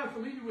 what I want you guys to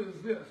leave you with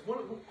is this.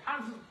 How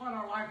does this apply to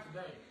our life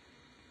today?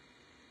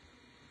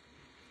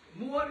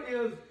 One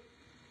is,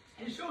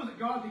 it shows that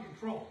God's in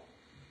control.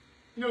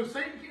 You know,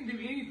 Satan can do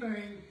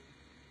anything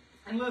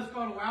unless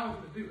God allows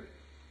him to do it.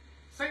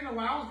 Satan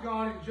allows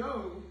God and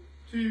Job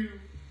to,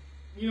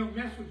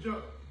 mess with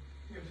Job.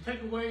 To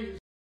take away his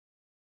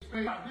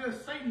faith. Like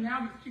this, Satan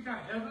now gets kicked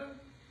out of heaven.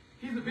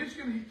 He's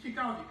eventually going to be kicked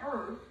out of the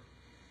earth.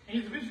 And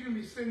he's eventually going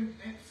to be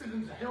sent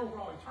into hell for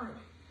all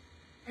eternity.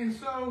 And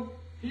so,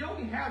 he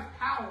only has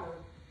power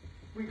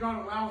when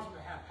God allows him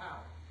to have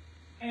power.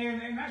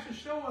 And that should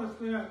show us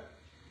that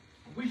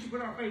we should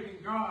put our faith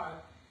in God,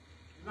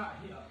 not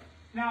him.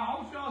 Now, I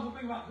want you all to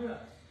think about this.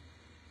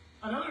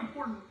 Another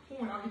important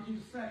point, I'll get to in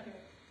a second,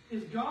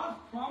 is God's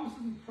promises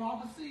and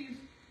prophecies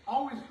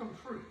always come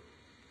true.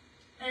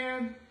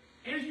 And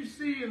as you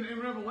see in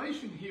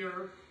Revelation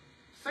here,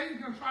 Satan's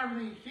going to try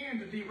everything he can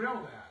to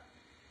derail that.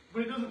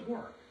 But it doesn't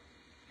work.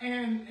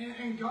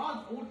 And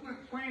God's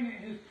ultimate plan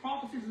and his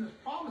prophecies and his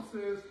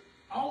promises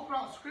all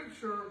throughout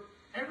Scripture,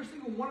 every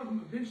single one of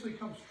them eventually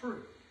comes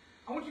true.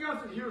 I want you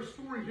guys to hear a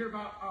story here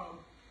about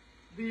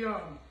the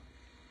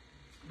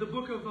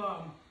book of,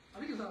 I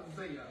think it's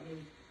Isaiah.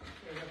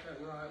 I got that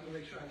right. Let me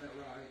make sure I have that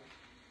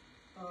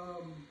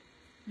right.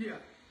 Yeah.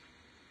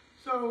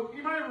 So,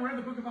 anybody ever read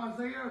the book of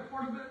Isaiah, or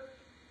part of it?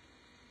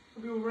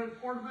 Some people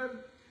read part of it.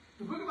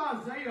 The book of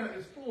Isaiah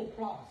is full of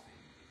prophecy.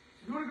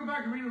 If you want to go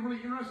back and read a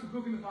really interesting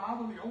book in the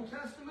Bible, in the Old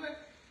Testament,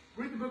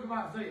 read the book of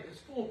Isaiah. It's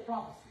full of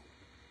prophecy.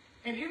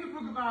 And in the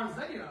book of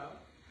Isaiah,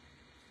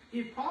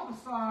 it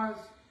prophesies,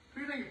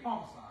 who do you think it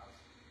prophesies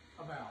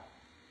about?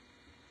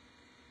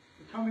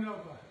 The coming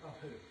of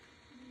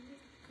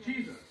who?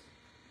 Jesus.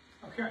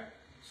 Okay.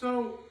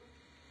 So,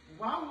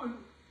 why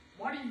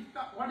do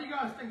you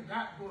guys think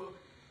that book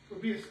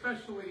would be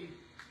especially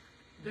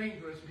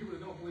dangerous to people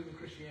that don't believe in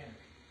Christianity?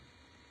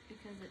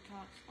 Because it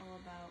talks all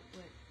about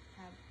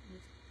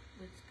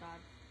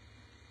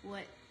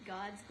what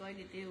God's going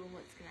to do and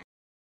what's going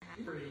to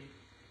happen.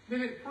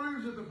 Then it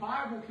proves that the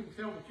Bible can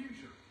tell the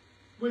future,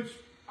 which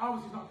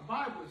obviously is not the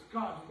Bible, it's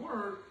God's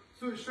Word.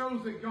 So it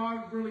shows that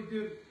God really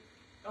did,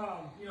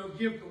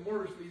 give the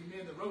words to these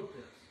men that wrote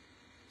this.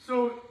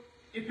 So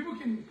if people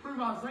can prove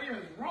Isaiah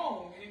is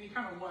wrong in any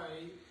kind of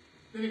way,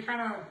 then it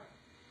kind of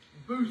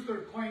boosts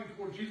their claim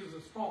toward Jesus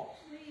as false.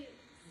 Wait,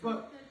 so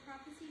But- the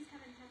prophecies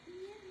haven't happened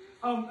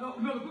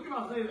yet? No, the book of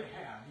Isaiah they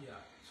have, yeah.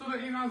 So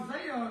that in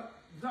Isaiah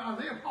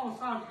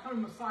prophesied the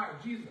coming Messiah,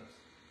 Jesus.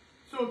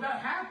 So if that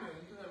happens,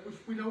 which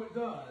we know it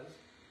does,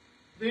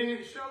 then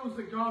it shows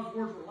that God's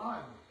word is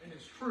reliable and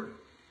it's true.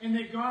 And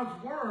that God's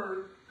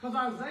word, because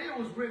Isaiah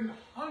was written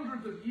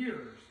hundreds of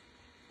years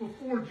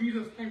before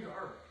Jesus came to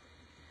earth.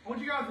 I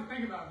want you guys to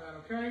think about that,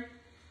 okay? I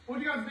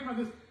want you guys to think about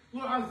this.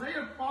 Look,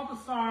 Isaiah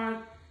prophesied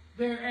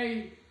that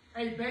a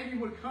baby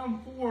would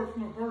come forth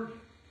from a virgin.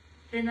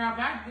 Okay, now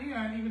back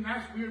then, even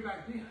that's weird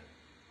back then.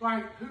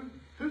 Like,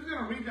 who's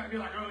going to read that and be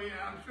like, oh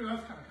yeah, I'm sure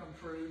that's going to come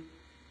true.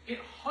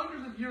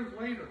 Hundreds of years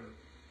later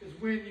is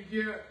when you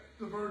get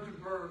the virgin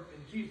birth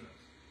in Jesus.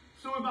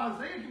 So if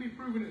Isaiah can be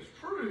proven as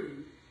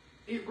true,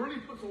 it really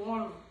puts a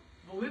lot of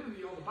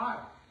validity on the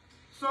Bible.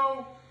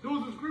 So there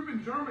was this group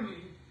in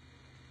Germany,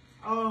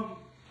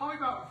 probably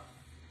about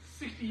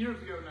 60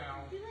 years ago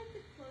now. I feel like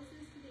the closest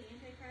to the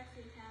Antichrist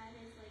we've had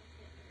is like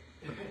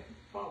Hitler.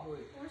 Probably.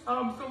 Or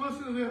So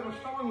listen to this. Or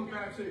Stalin was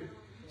bad too.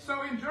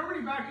 So in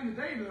Germany back in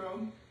the day, though,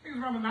 I think it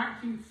was around the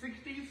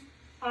 1960s,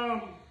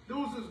 there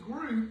was this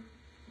group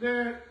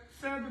that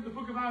said that the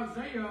book of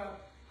Isaiah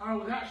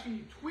was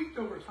actually tweaked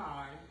over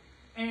time,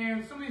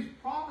 and some of these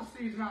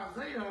prophecies in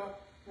Isaiah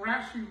were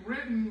actually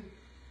written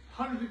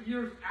hundreds of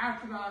years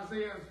after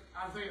Isaiah's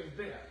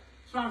death.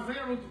 So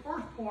Isaiah wrote the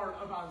first part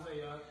of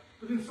Isaiah,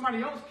 but then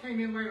somebody else came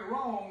in later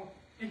on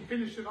and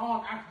finished it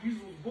off after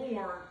Jesus was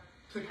born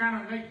to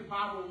kind of make the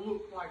Bible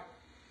look like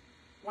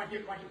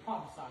it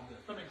prophesied this.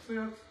 That makes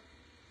sense?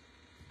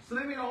 So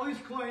they made all these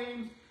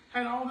claims,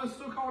 had all this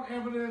so-called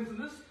evidence,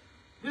 and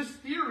this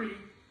theory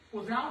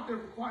was out there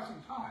for quite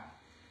some time.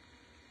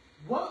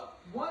 What's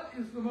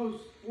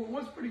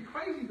pretty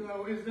crazy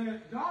though is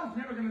that God's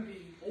never going to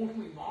be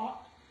ultimately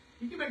mocked.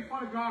 You can make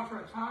fun of God for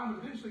a time,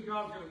 but eventually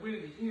God's going to win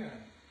in the end.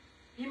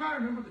 You might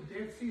remember the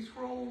Dead Sea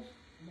Scrolls.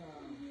 No.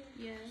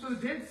 Yes. So the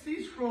Dead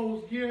Sea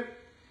Scrolls get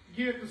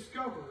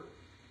discovered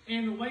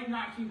in the late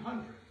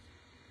 1900s.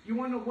 You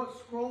want to know what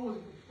scroll was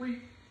in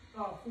complete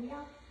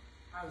form?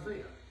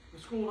 Isaiah. The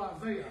scroll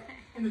of Isaiah.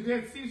 In the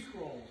Dead Sea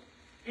Scrolls.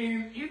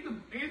 And in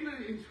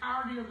the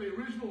entirety of the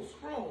original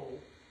scroll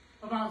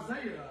of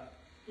Isaiah,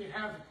 it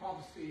has the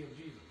prophecy of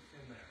Jesus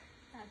in there.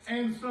 That's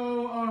And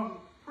so,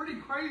 pretty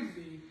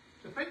crazy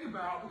to think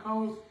about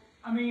because,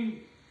 I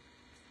mean,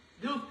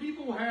 those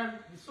people had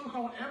the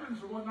so-called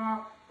evidence or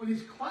whatnot for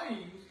these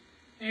claims,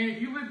 and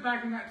if you lived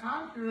back in that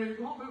time period,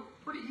 well, it was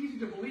pretty easy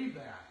to believe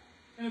that.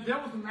 And the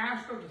devil's the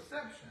master of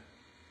deception.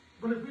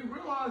 But if we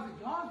realize that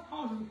God's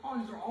promises and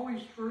promises are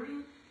always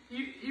true,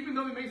 even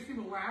though they may seem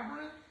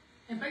elaborate,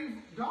 and things,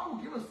 God will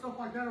give us stuff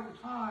like that over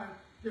time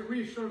that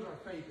reassures our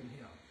faith in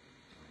Him.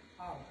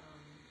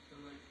 So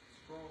like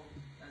scroll,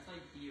 that's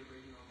like the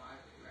original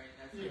Bible, right?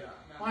 That's Yeah,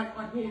 like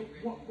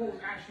what was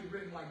actually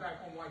written like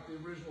back on like the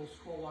original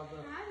scroll of the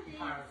How did they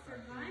Empire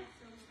State. survive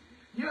so long?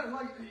 Yeah,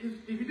 like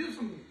if you do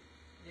some,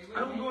 I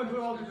don't go into it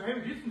all today, but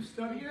if you do some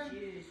studying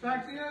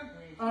back then,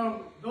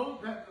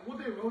 what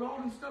they wrote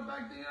on and stuff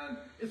back then,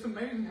 it's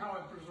amazing how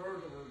it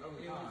preserved over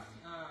It was, time.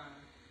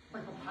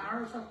 Like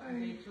papyrus, I they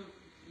think. took,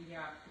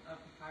 a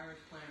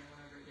papyrus plant or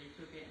whatever, they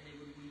took it and they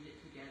would weave it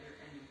together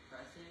and then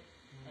press it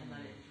and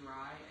let it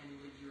dry, and it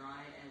would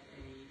dry as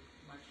a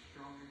much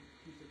stronger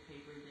piece of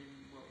paper than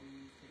what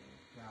we use today.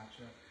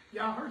 Gotcha.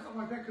 Yeah, I heard something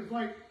like that because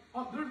like,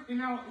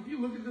 if you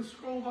look at this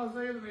scroll of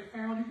Isaiah that they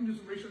found, you can do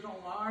some research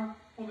online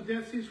on the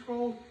Dead Sea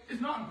Scrolls. It's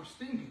not in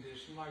pristine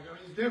condition. Like, I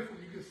mean, it's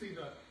definitely, you can see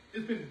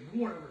it's been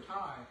worn over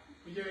time.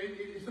 But yeah,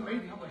 it's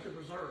amazing how much it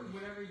preserves.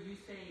 Whenever you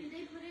say, Did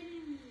they put it in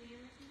a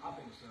museum or something? I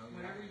think so.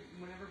 Yeah.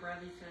 whenever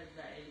Bradley says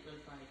that it was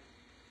like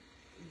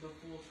the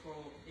full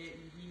scroll, he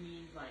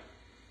means like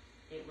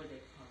it was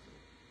a puzzle.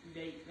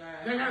 They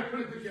had to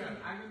put it together.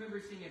 I remember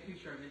seeing a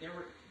picture of it. There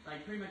were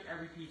like pretty much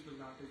every piece was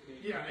not this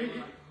big. Yeah, there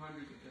were like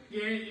hundreds of them.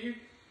 Yeah,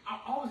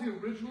 obviously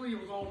originally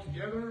it was all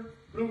together,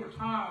 but over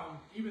time,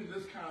 even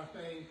this kind of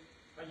thing,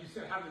 like you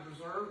said, how to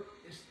preserve,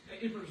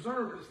 it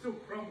preserved, but it still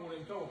crumbled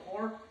and fell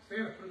apart, so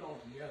they had to put it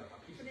all together, like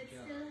pieces But it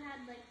together. still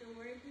had like the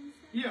words and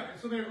stuff? Yeah, and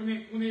so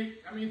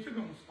it took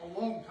them a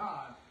long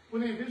time.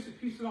 When they eventually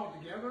pieced it all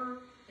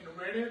together and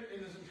read it in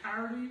its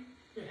entirety,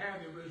 it had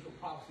the original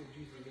prophecy of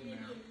Jesus Maybe in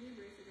in there.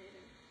 Hebrew, so they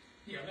don't.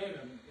 Yeah, they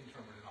had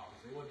interpreted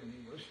obviously. It wasn't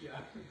in English,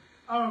 yeah.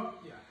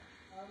 Yeah.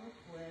 I have a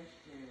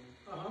question.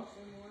 Uh-huh. So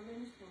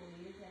Mormons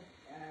believe that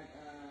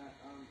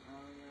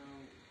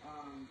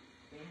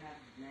they have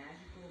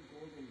magical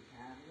golden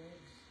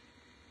tablets.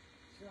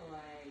 So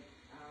like,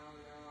 I don't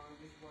know, I'm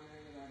just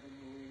wondering about the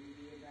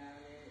validity about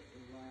it,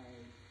 or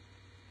like,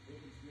 if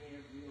it's made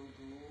of real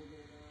gold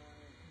or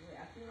not.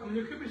 I feel I mean,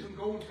 there could be some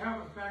golden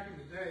tablets back in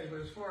the day,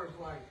 but as far as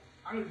like,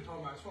 I know what you're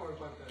talking about, as far as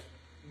like the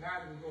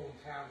magical golden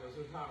tablets,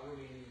 there's not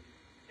really any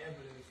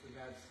evidence that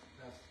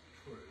that's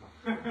true.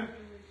 if it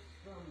was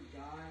from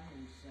God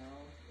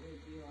himself, it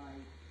would be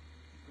like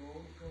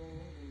gold,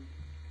 and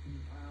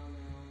I don't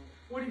know.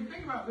 When you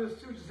think about this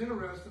too, which is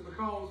interesting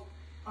because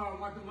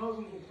Like the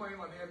Muslims will claim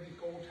like they have these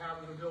gold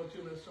tablets revealed to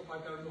them and stuff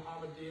like that,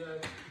 Muhammad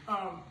did.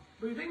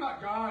 But you think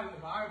about God in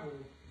the Bible,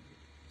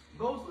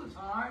 most of the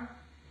time,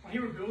 when he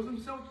reveals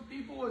himself to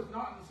people, it's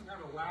not in some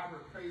kind of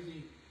elaborate,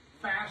 crazy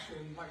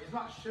fashion. Like, it's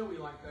not showy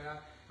like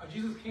that.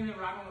 Jesus came in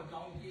riding on a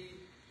donkey.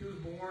 He was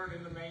born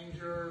in the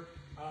manger.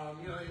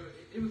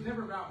 It was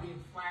never about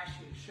being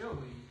flashy and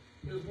showy.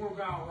 It was more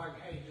about like,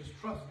 hey, just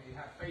trust me,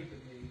 have faith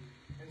in me.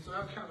 And so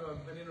that's kind of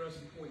an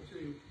interesting point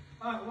too.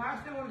 The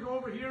last thing I want to go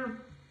over here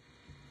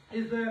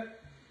is that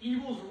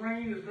evil's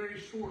reign is very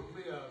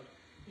short-lived.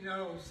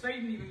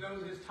 Satan even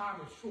knows his time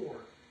is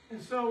short.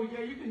 And so,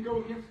 yeah, you can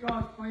go against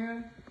God's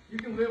plan. You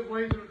can live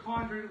ways that are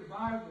contrary to the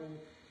Bible,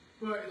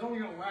 but it's only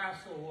going to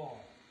last so long.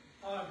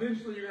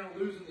 Eventually, you're going to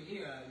lose in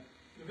the end.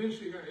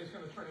 Eventually, it's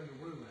going to turn into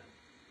ruin.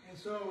 And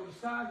so,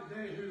 decide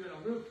today who you're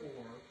going to live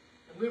for,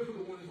 and live for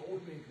the one who's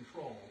ultimately in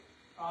control,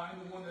 and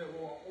the one that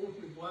will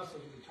ultimately bless us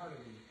with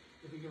eternity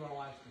if we give our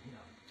lives to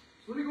him.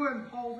 So let me go ahead and pause.